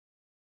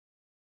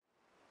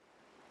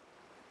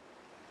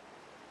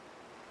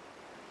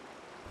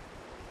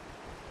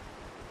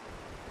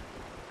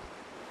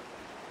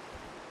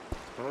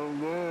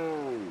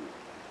Hello!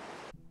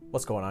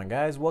 What's going on,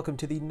 guys? Welcome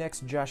to the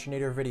next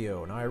Joshinator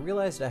video. Now I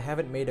realized I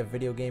haven't made a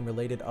video game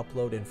related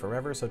upload in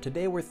forever, so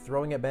today we're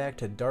throwing it back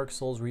to Dark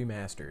Souls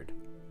Remastered.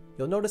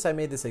 You'll notice I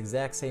made this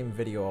exact same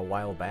video a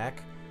while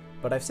back,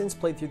 but I've since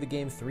played through the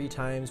game 3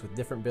 times with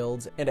different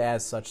builds, and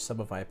as such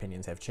some of my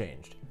opinions have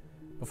changed.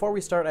 Before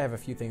we start, I have a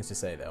few things to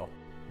say though.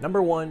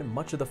 Number 1,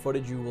 much of the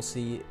footage you will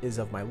see is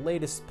of my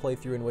latest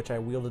playthrough in which I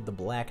wielded the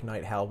Black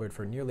Knight Halberd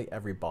for nearly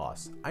every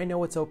boss. I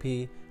know it's OP,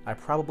 I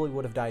probably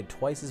would have died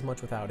twice as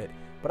much without it,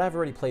 but I've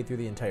already played through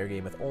the entire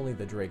game with only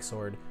the Drake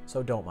Sword,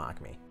 so don't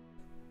mock me.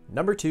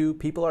 Number 2,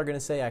 people are going to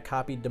say I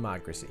copied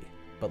Democracy,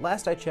 but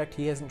last I checked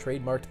he hasn't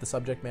trademarked the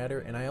subject matter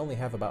and I only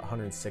have about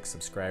 106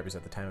 subscribers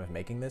at the time of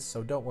making this,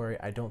 so don't worry,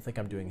 I don't think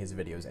I'm doing his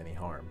videos any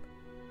harm.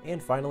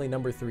 And finally,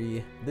 number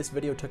 3, this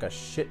video took a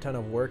shit ton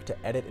of work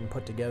to edit and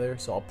put together,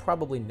 so I'll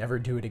probably never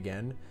do it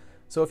again.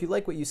 So if you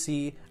like what you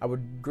see, I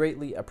would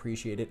greatly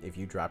appreciate it if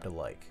you dropped a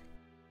like.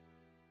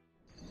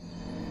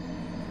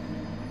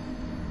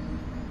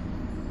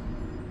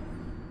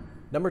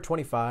 Number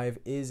 25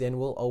 is and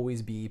will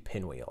always be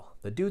Pinwheel.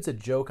 The dude's a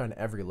joke on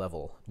every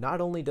level.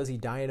 Not only does he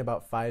die in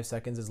about 5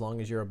 seconds as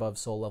long as you're above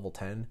soul level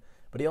 10,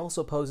 but he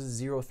also poses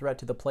zero threat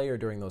to the player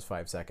during those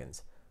 5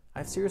 seconds.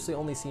 I've seriously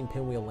only seen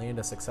Pinwheel land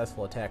a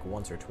successful attack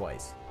once or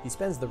twice. He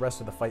spends the rest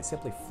of the fight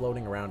simply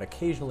floating around,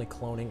 occasionally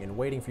cloning and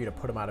waiting for you to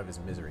put him out of his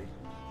misery.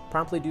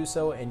 Promptly do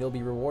so and you'll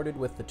be rewarded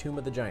with the Tomb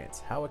of the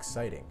Giants. How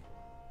exciting.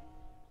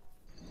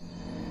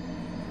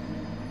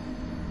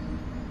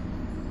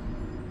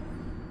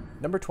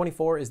 Number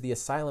 24 is the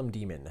Asylum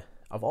Demon.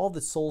 Of all the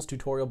Souls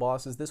tutorial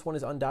bosses, this one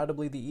is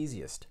undoubtedly the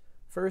easiest.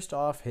 First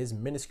off, his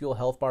minuscule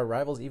health bar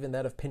rivals even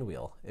that of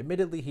Pinwheel.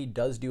 Admittedly, he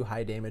does do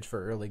high damage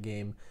for early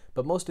game,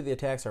 but most of the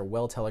attacks are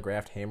well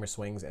telegraphed hammer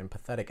swings and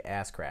pathetic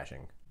ass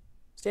crashing.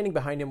 Standing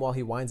behind him while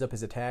he winds up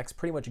his attacks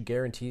pretty much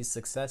guarantees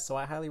success, so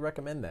I highly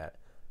recommend that.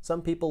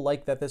 Some people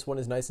like that this one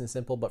is nice and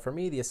simple, but for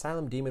me, the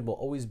Asylum Demon will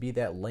always be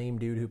that lame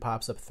dude who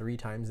pops up 3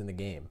 times in the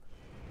game.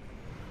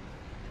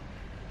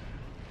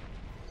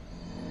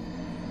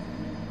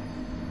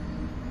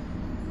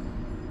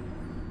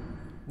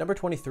 Number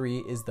 23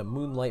 is the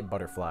Moonlight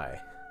Butterfly.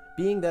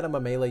 Being that I'm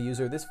a melee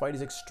user, this fight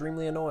is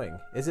extremely annoying.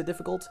 Is it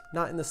difficult?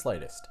 Not in the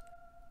slightest.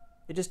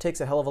 It just takes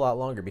a hell of a lot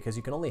longer because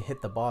you can only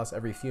hit the boss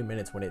every few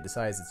minutes when it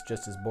decides it's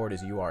just as bored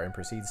as you are and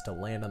proceeds to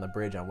land on the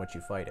bridge on which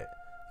you fight it.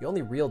 The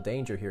only real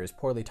danger here is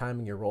poorly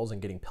timing your rolls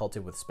and getting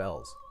pelted with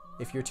spells.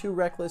 If you're too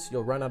reckless,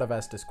 you'll run out of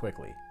Estus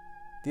quickly.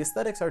 The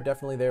aesthetics are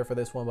definitely there for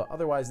this one, but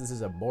otherwise this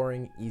is a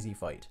boring, easy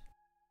fight.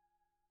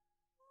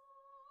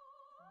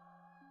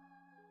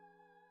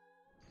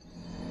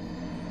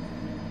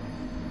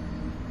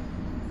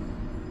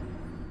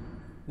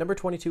 Number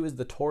 22 is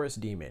the Taurus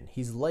Demon.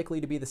 He's likely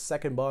to be the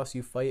second boss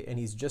you fight, and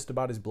he's just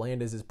about as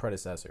bland as his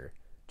predecessor.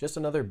 Just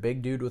another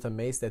big dude with a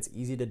mace that's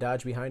easy to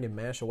dodge behind and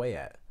mash away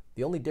at.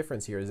 The only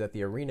difference here is that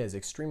the arena is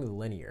extremely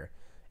linear,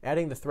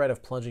 adding the threat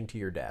of plunging to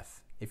your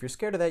death. If you're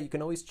scared of that, you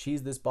can always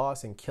cheese this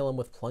boss and kill him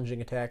with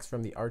plunging attacks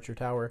from the Archer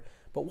Tower,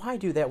 but why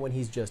do that when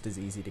he's just as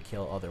easy to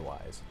kill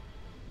otherwise?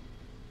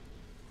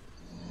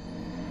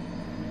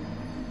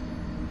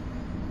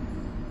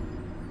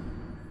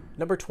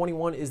 Number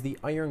 21 is the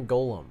Iron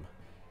Golem.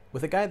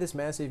 With a guy this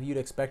massive, you'd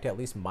expect at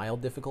least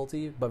mild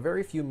difficulty, but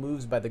very few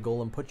moves by the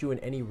Golem put you in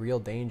any real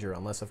danger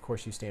unless of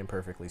course you stand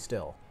perfectly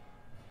still.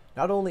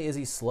 Not only is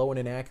he slow and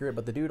inaccurate,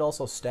 but the dude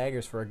also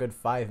staggers for a good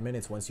 5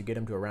 minutes once you get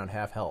him to around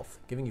half health,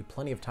 giving you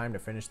plenty of time to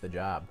finish the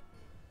job.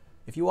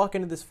 If you walk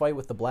into this fight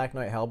with the Black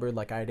Knight Halberd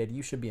like I did,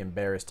 you should be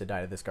embarrassed to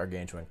die to this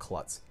gargantuan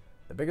klutz.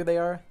 The bigger they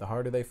are, the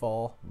harder they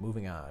fall.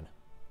 Moving on.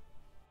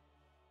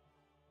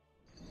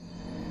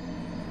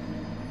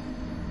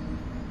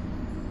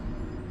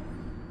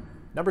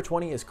 Number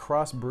 20 is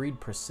Crossbreed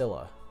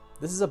Priscilla.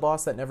 This is a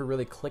boss that never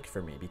really clicked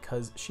for me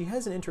because she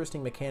has an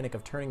interesting mechanic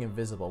of turning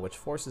invisible which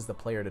forces the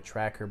player to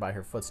track her by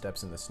her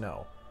footsteps in the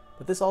snow.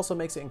 But this also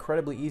makes it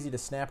incredibly easy to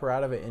snap her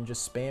out of it and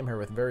just spam her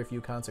with very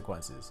few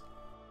consequences.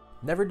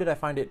 Never did I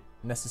find it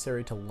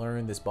necessary to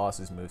learn this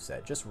boss's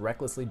moveset. Just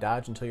recklessly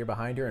dodge until you're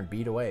behind her and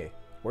beat away.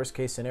 Worst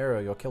case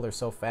scenario, you'll kill her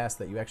so fast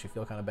that you actually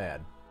feel kind of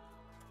bad.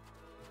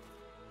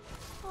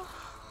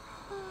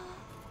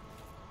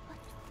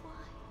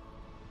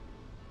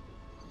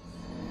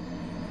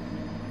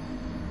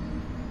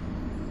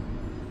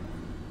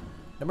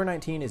 Number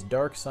 19 is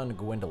Dark Sun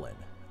Gwendolyn.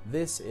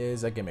 This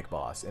is a gimmick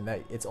boss in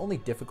that it's only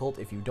difficult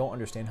if you don't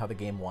understand how the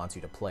game wants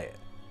you to play it.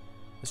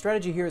 The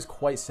strategy here is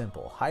quite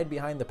simple. Hide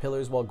behind the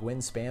pillars while Gwen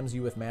spams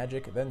you with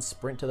magic, then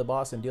sprint to the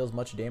boss and deal as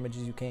much damage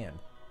as you can.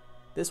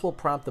 This will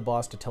prompt the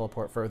boss to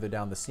teleport further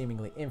down the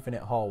seemingly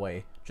infinite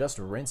hallway. Just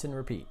rinse and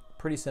repeat.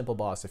 Pretty simple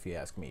boss if you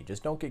ask me.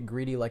 Just don't get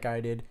greedy like I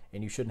did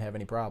and you shouldn't have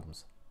any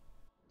problems.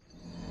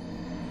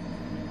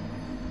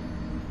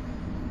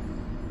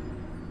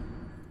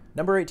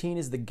 Number 18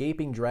 is the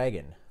Gaping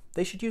Dragon.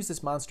 They should use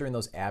this monster in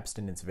those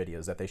abstinence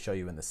videos that they show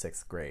you in the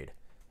 6th grade.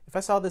 If I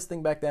saw this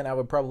thing back then, I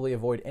would probably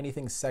avoid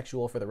anything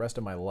sexual for the rest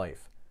of my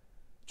life.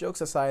 Jokes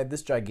aside,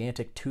 this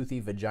gigantic toothy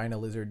vagina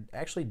lizard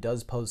actually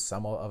does pose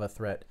somewhat of a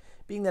threat,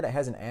 being that it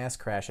has an ass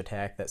crash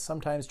attack that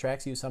sometimes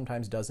tracks you,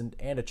 sometimes doesn't,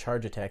 and a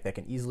charge attack that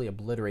can easily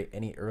obliterate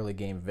any early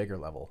game vigor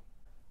level.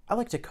 I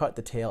like to cut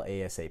the tail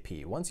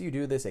ASAP. Once you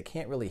do this, it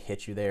can't really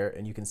hit you there,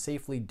 and you can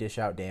safely dish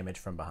out damage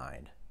from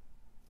behind.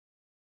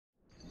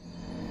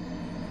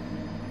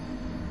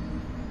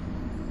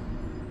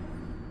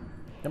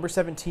 Number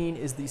 17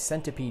 is the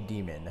Centipede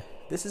Demon.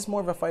 This is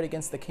more of a fight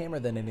against the camera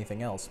than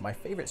anything else. My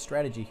favorite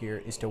strategy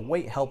here is to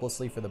wait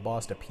helplessly for the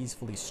boss to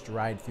peacefully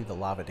stride through the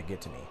lava to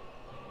get to me.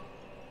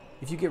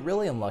 If you get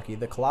really unlucky,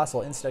 the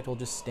colossal insect will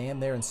just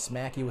stand there and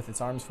smack you with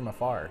its arms from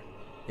afar.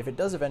 If it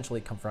does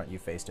eventually confront you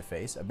face to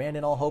face,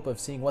 abandon all hope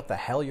of seeing what the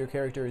hell your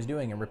character is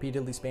doing and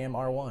repeatedly spam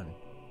R1.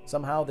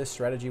 Somehow this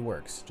strategy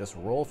works. Just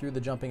roll through the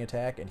jumping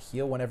attack and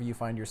heal whenever you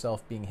find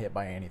yourself being hit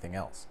by anything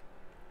else.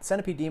 The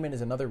Centipede Demon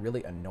is another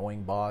really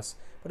annoying boss,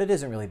 but it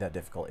isn't really that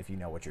difficult if you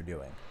know what you're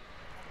doing.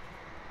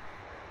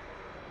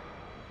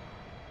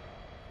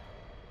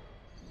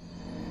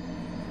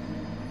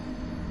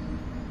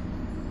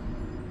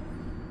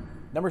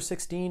 Number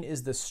 16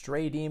 is the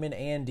Stray Demon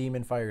and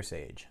Demon Fire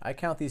Sage. I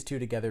count these two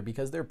together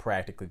because they're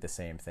practically the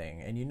same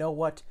thing, and you know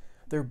what?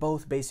 They're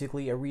both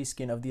basically a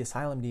reskin of the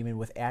Asylum Demon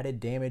with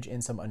added damage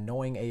and some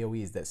annoying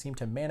AoEs that seem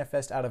to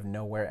manifest out of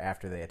nowhere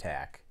after they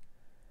attack.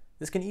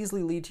 This can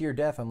easily lead to your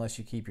death unless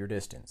you keep your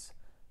distance.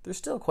 They're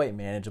still quite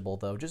manageable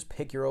though, just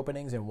pick your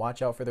openings and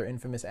watch out for their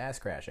infamous ass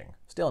crashing.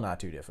 Still not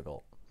too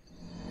difficult.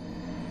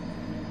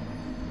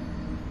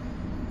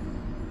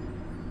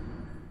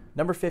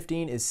 Number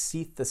 15 is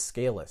Seath the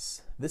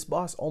Scaleless. This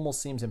boss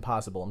almost seems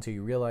impossible until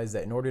you realize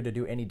that in order to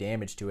do any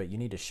damage to it, you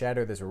need to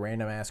shatter this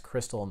random ass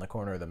crystal in the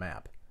corner of the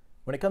map.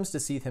 When it comes to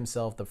Seath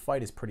himself, the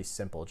fight is pretty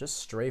simple. Just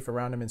strafe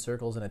around him in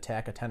circles and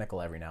attack a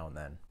tentacle every now and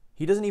then.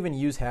 He doesn't even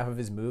use half of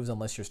his moves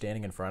unless you're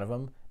standing in front of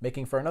him,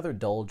 making for another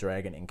dull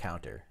dragon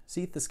encounter.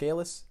 Seath the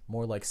Scaleless?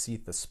 More like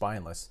Seath the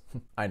Spineless.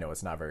 I know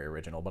it's not very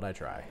original, but I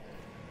try.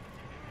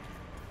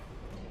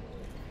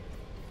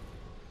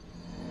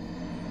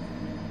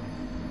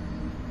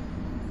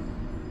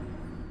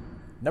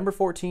 Number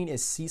 14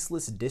 is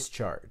Ceaseless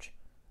Discharge.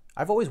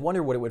 I've always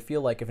wondered what it would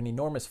feel like if an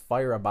enormous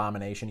fire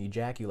abomination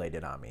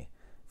ejaculated on me.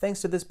 Thanks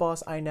to this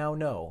boss, I now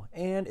know,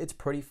 and it's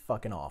pretty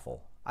fucking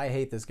awful. I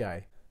hate this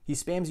guy. He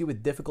spams you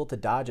with difficult to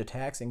dodge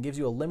attacks and gives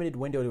you a limited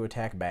window to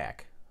attack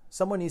back.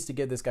 Someone needs to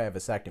give this guy a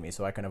vasectomy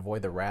so I can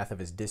avoid the wrath of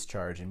his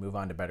discharge and move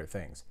on to better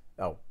things.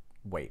 Oh,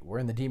 wait, we're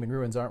in the Demon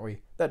Ruins, aren't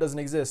we? That doesn't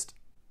exist.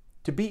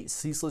 To beat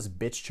Ceaseless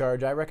Bitch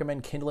Charge, I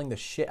recommend kindling the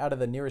shit out of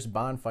the nearest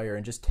bonfire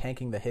and just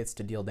tanking the hits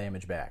to deal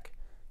damage back.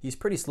 He's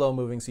pretty slow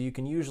moving, so you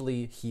can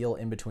usually heal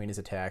in between his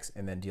attacks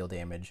and then deal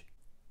damage.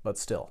 But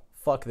still,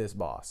 fuck this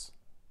boss.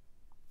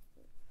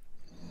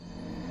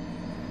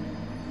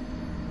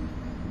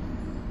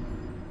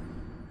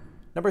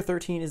 Number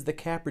 13 is the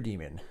Capra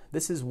Demon.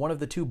 This is one of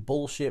the two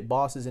bullshit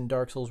bosses in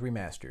Dark Souls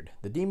Remastered.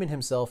 The demon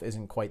himself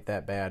isn't quite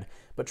that bad,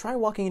 but try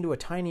walking into a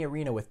tiny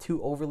arena with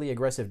two overly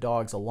aggressive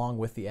dogs along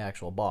with the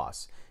actual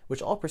boss,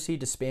 which all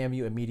proceed to spam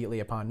you immediately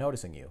upon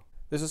noticing you.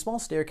 There's a small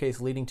staircase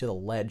leading to the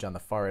ledge on the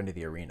far end of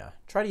the arena.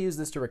 Try to use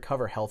this to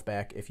recover health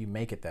back if you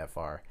make it that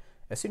far.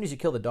 As soon as you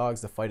kill the dogs,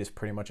 the fight is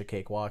pretty much a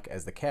cakewalk,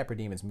 as the Capra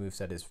Demon's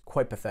moveset is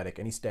quite pathetic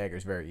and he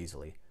staggers very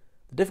easily.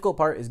 The difficult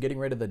part is getting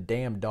rid of the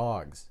damn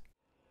dogs.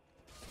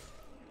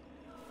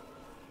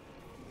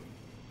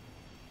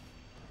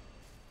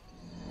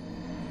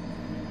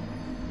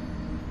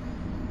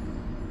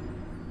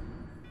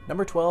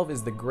 Number 12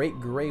 is the Great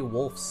Grey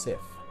Wolf Sif.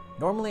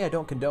 Normally I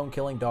don't condone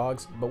killing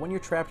dogs, but when you're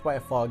trapped by a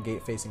fog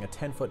gate facing a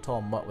 10-foot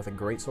tall mutt with a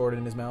greatsword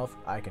in his mouth,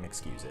 I can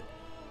excuse it.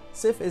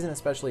 Sif isn't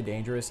especially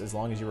dangerous as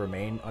long as you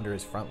remain under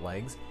his front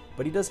legs,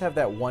 but he does have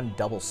that one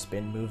double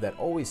spin move that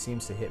always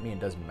seems to hit me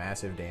and does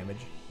massive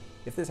damage.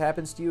 If this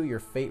happens to you, your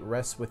fate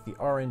rests with the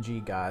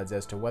RNG gods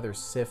as to whether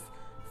Sif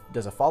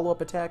does a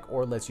follow-up attack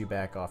or lets you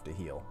back off to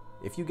heal.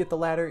 If you get the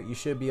latter, you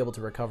should be able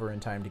to recover in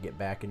time to get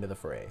back into the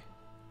fray.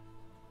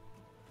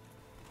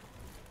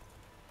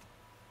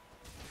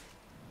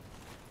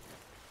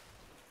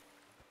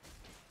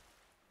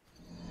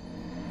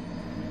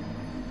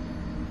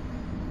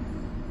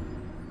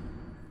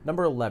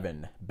 Number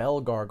 11,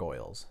 Bell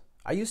Gargoyles.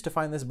 I used to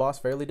find this boss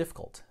fairly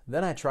difficult.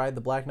 Then I tried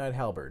the Black Knight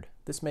Halberd.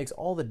 This makes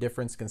all the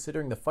difference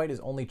considering the fight is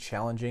only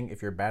challenging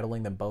if you're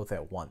battling them both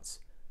at once.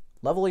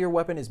 Level your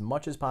weapon as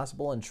much as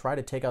possible and try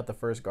to take out the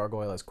first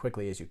gargoyle as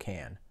quickly as you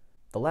can.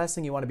 The last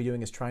thing you want to be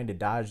doing is trying to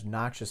dodge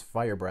noxious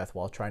fire breath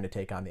while trying to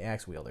take on the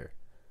axe wielder.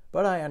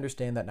 But I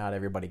understand that not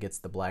everybody gets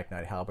the Black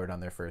Knight Halberd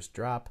on their first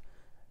drop,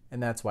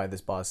 and that's why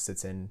this boss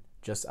sits in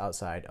just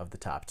outside of the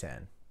top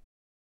 10.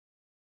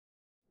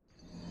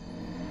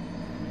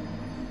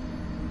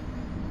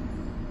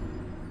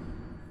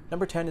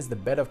 Number 10 is the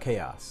Bed of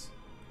Chaos.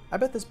 I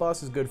bet this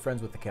boss is good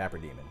friends with the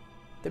Capra Demon.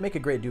 They make a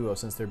great duo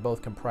since they're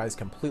both comprised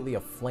completely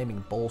of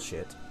flaming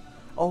bullshit.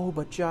 Oh,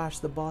 but Josh,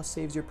 the boss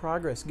saves your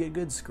progress. Get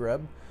good,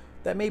 scrub.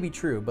 That may be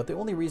true, but the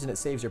only reason it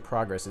saves your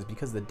progress is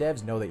because the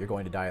devs know that you're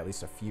going to die at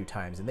least a few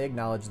times, and they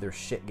acknowledge their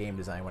shit game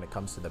design when it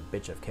comes to the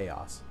Bitch of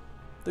Chaos.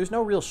 There's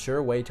no real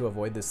sure way to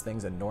avoid this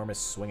thing's enormous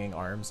swinging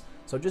arms,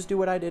 so just do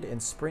what I did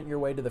and sprint your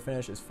way to the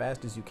finish as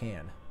fast as you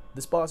can.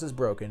 This boss is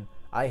broken,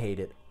 I hate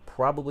it,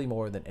 probably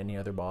more than any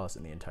other boss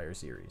in the entire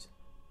series.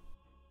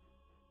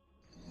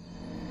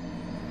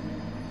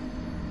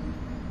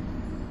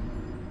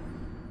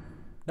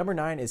 Number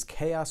 9 is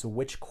Chaos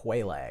Witch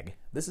Quelaag.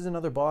 This is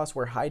another boss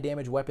where high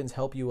damage weapons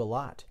help you a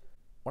lot.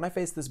 When I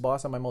faced this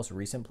boss on my most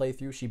recent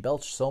playthrough, she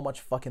belched so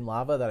much fucking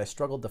lava that I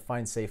struggled to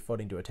find safe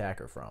footing to attack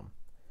her from.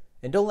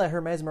 And don't let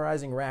her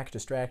mesmerizing rack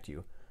distract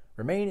you.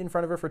 Remain in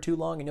front of her for too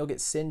long and you'll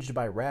get singed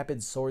by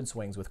rapid sword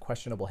swings with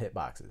questionable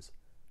hitboxes.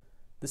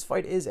 This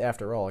fight is,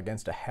 after all,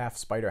 against a half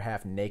spider,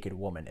 half naked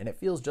woman, and it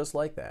feels just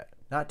like that.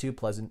 Not too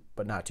pleasant,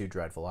 but not too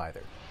dreadful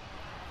either.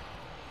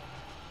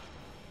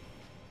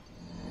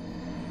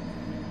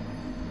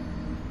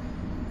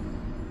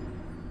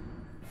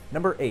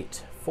 Number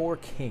 8, Four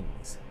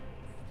Kings.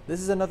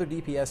 This is another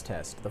DPS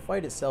test. The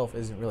fight itself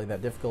isn't really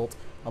that difficult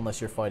unless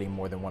you're fighting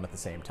more than one at the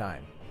same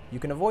time. You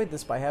can avoid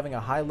this by having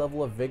a high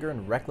level of vigor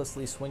and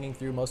recklessly swinging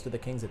through most of the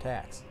king's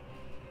attacks.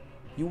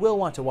 You will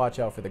want to watch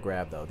out for the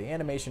grab though. The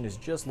animation is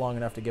just long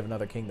enough to give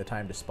another king the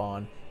time to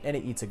spawn, and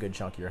it eats a good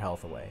chunk of your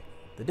health away.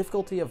 The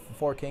difficulty of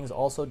Four Kings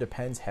also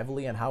depends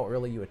heavily on how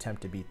early you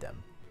attempt to beat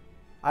them.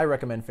 I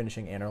recommend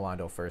finishing Anor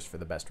Londo first for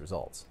the best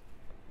results.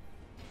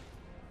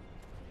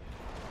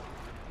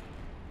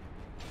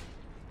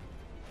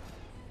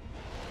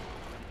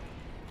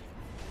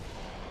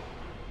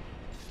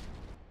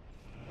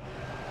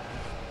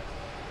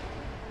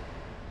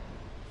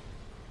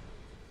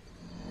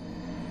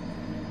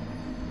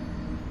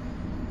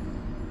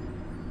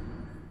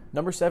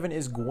 Number 7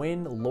 is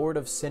Gwyn, Lord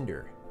of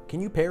Cinder. Can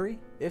you parry?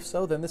 If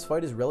so, then this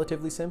fight is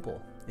relatively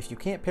simple. If you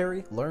can't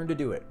parry, learn to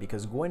do it,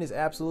 because Gwyn is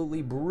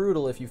absolutely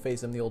brutal if you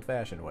face him the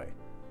old-fashioned way.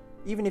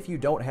 Even if you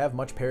don't have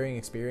much parrying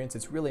experience,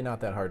 it's really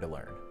not that hard to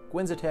learn.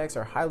 Gwyn's attacks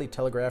are highly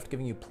telegraphed,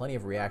 giving you plenty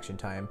of reaction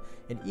time,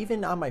 and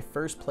even on my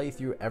first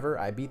playthrough ever,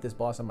 I beat this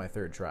boss on my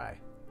 3rd try.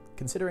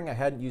 Considering I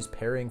hadn't used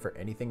parrying for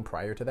anything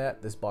prior to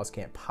that, this boss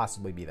can't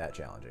possibly be that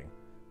challenging.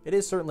 It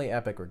is certainly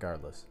epic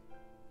regardless.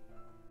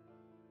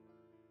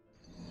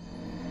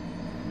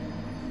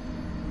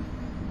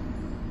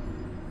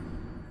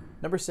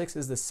 Number 6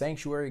 is the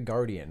Sanctuary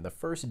Guardian. The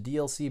first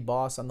DLC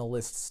boss on the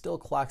list still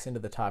clocks into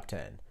the top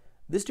 10.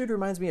 This dude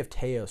reminds me of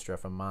Teostra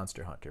from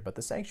Monster Hunter, but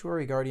the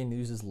Sanctuary Guardian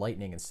uses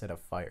lightning instead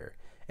of fire,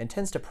 and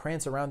tends to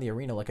prance around the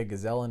arena like a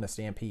gazelle in a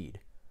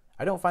stampede.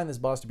 I don't find this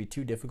boss to be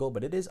too difficult,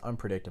 but it is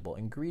unpredictable,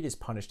 and greed is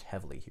punished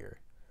heavily here.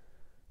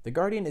 The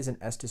Guardian is an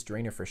Estus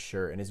drainer for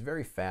sure, and is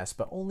very fast,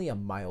 but only a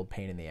mild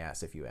pain in the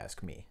ass if you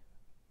ask me.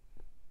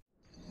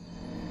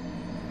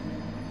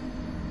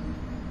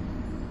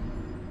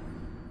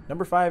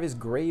 Number 5 is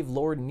Grave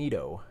Lord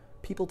Nito.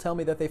 People tell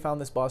me that they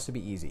found this boss to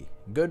be easy.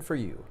 Good for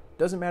you.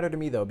 Doesn't matter to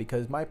me though,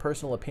 because my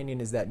personal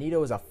opinion is that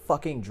Nito is a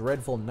fucking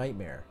dreadful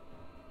nightmare.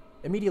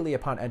 Immediately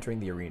upon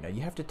entering the arena,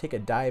 you have to take a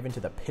dive into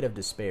the pit of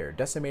despair,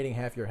 decimating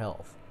half your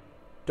health.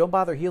 Don't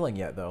bother healing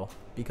yet though,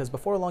 because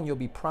before long you'll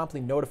be promptly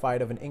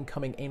notified of an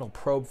incoming anal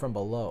probe from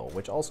below,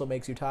 which also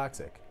makes you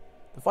toxic.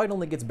 The fight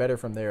only gets better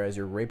from there as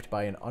you're raped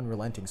by an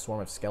unrelenting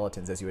swarm of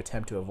skeletons as you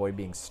attempt to avoid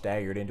being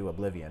staggered into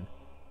oblivion.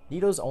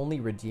 Nito's only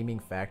redeeming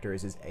factor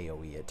is his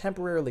AoE. It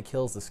temporarily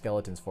kills the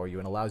skeletons for you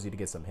and allows you to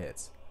get some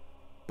hits.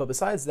 But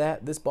besides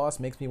that, this boss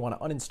makes me want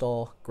to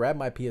uninstall, grab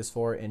my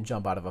PS4, and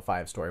jump out of a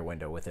 5-story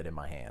window with it in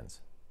my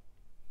hands.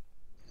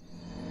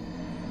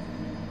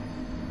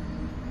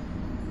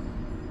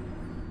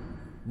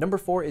 Number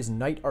 4 is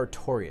Knight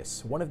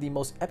Artorias. One of the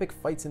most epic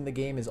fights in the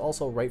game is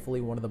also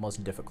rightfully one of the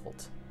most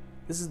difficult.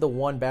 This is the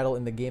one battle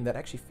in the game that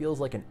actually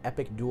feels like an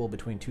epic duel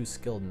between two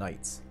skilled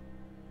knights.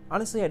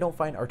 Honestly, I don't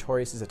find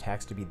Artorias'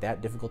 attacks to be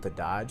that difficult to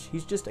dodge,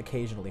 he's just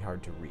occasionally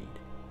hard to read.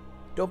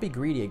 Don't be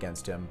greedy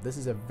against him, this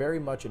is very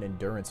much an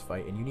endurance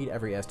fight and you need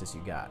every Estus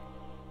you got.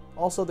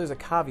 Also, there's a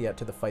caveat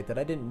to the fight that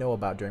I didn't know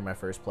about during my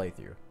first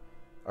playthrough.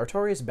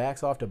 Artorias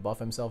backs off to buff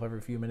himself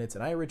every few minutes,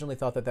 and I originally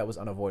thought that was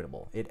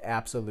unavoidable. It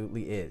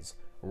absolutely is.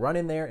 Run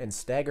in there and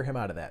stagger him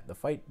out of that. The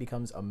fight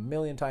becomes a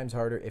million times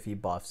harder if he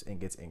buffs and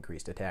gets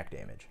increased attack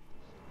damage.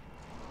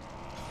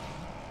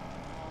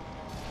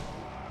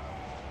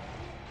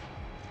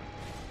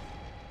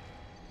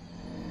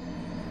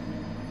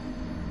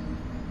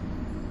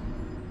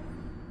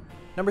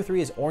 Number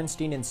 3 is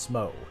Ornstein and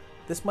Smo.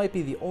 This might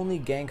be the only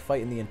gank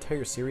fight in the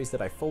entire series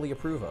that I fully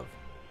approve of.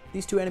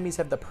 These two enemies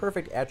have the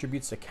perfect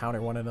attributes to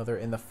counter one another,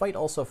 and the fight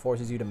also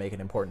forces you to make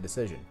an important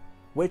decision.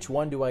 Which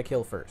one do I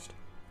kill first?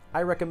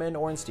 I recommend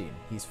Ornstein.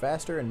 He's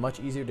faster and much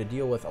easier to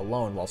deal with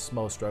alone while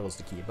Smo struggles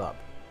to keep up.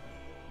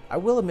 I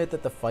will admit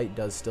that the fight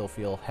does still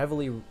feel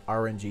heavily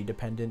RNG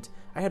dependent.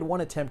 I had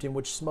one attempt in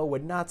which Smo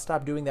would not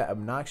stop doing that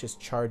obnoxious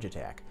charge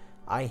attack.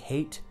 I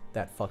hate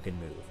that fucking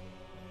move.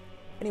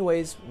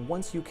 Anyways,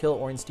 once you kill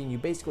Ornstein, you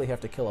basically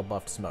have to kill a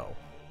buffed Smo.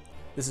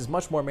 This is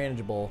much more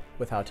manageable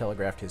with how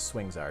telegraphed his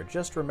swings are.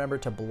 Just remember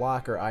to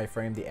block or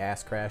iframe the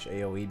ass crash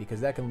AoE because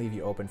that can leave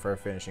you open for a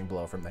finishing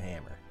blow from the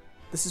hammer.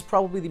 This is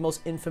probably the most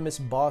infamous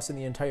boss in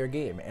the entire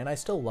game, and I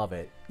still love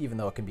it, even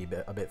though it can be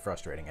a bit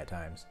frustrating at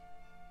times.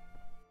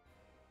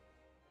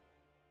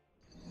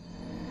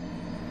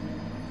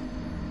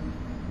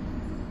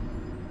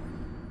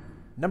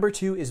 Number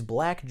 2 is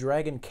Black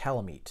Dragon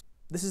Calamite.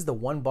 This is the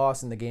one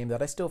boss in the game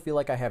that I still feel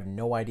like I have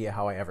no idea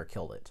how I ever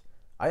killed it.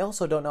 I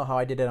also don't know how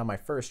I did it on my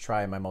first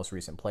try in my most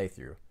recent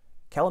playthrough.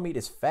 Calamite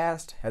is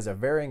fast, has a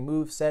varying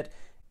move set,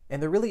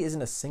 and there really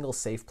isn't a single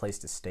safe place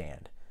to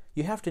stand.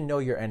 You have to know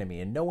your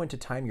enemy and know when to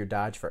time your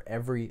dodge for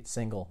every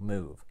single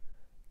move.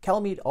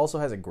 Calamite also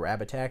has a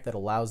grab attack that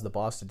allows the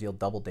boss to deal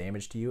double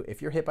damage to you.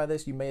 If you're hit by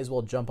this, you may as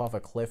well jump off a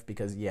cliff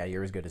because, yeah,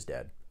 you're as good as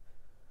dead.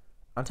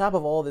 On top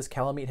of all this,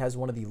 Calamite has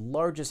one of the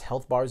largest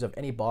health bars of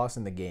any boss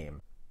in the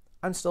game.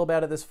 I'm still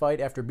bad at this fight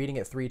after beating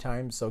it 3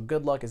 times, so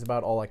good luck is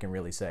about all I can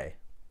really say.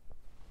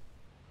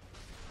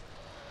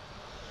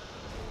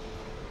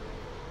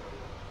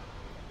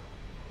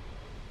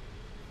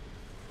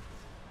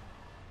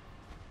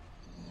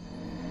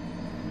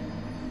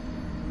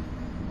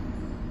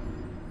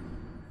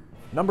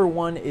 Number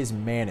 1 is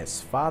Manus,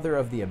 Father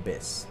of the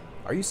Abyss.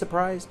 Are you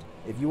surprised?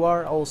 If you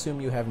are, I'll assume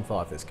you haven't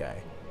fought this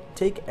guy.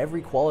 Take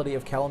every quality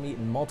of Calamite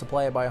and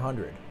multiply it by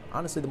 100.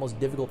 Honestly, the most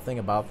difficult thing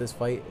about this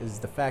fight is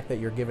the fact that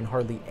you're given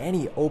hardly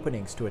any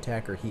openings to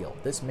attack or heal.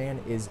 This man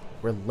is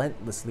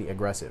relentlessly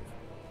aggressive.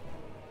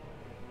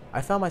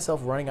 I found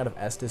myself running out of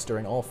Estus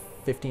during all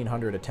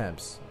 1500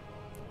 attempts.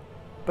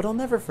 But I'll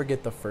never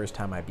forget the first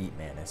time I beat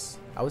Manus.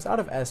 I was out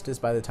of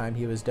Estus by the time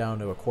he was down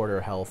to a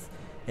quarter health,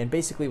 and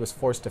basically was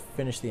forced to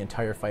finish the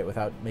entire fight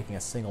without making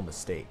a single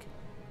mistake.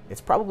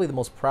 It's probably the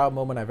most proud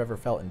moment I've ever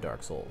felt in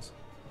Dark Souls.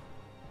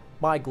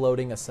 My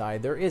gloating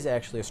aside, there is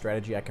actually a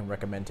strategy I can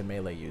recommend to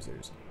melee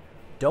users.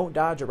 Don't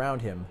dodge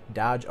around him,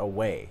 dodge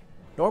away.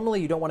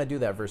 Normally you don't want to do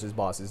that versus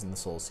bosses in the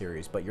Souls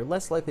series, but you're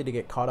less likely to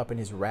get caught up in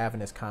his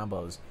ravenous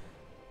combos,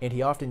 and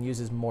he often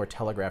uses more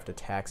telegraphed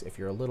attacks if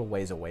you're a little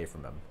ways away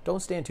from him.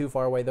 Don't stand too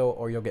far away though,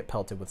 or you'll get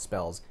pelted with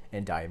spells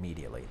and die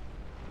immediately.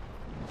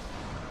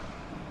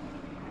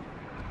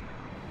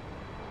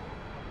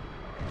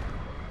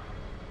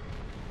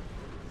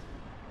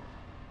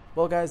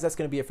 Well guys, that's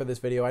going to be it for this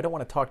video. I don't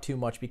want to talk too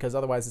much because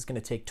otherwise it's going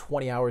to take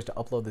 20 hours to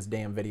upload this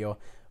damn video.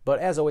 But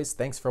as always,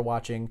 thanks for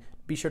watching.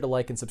 Be sure to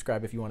like and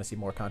subscribe if you want to see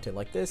more content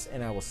like this,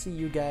 and I will see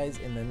you guys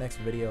in the next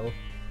video.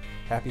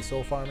 Happy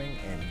soul farming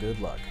and good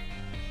luck.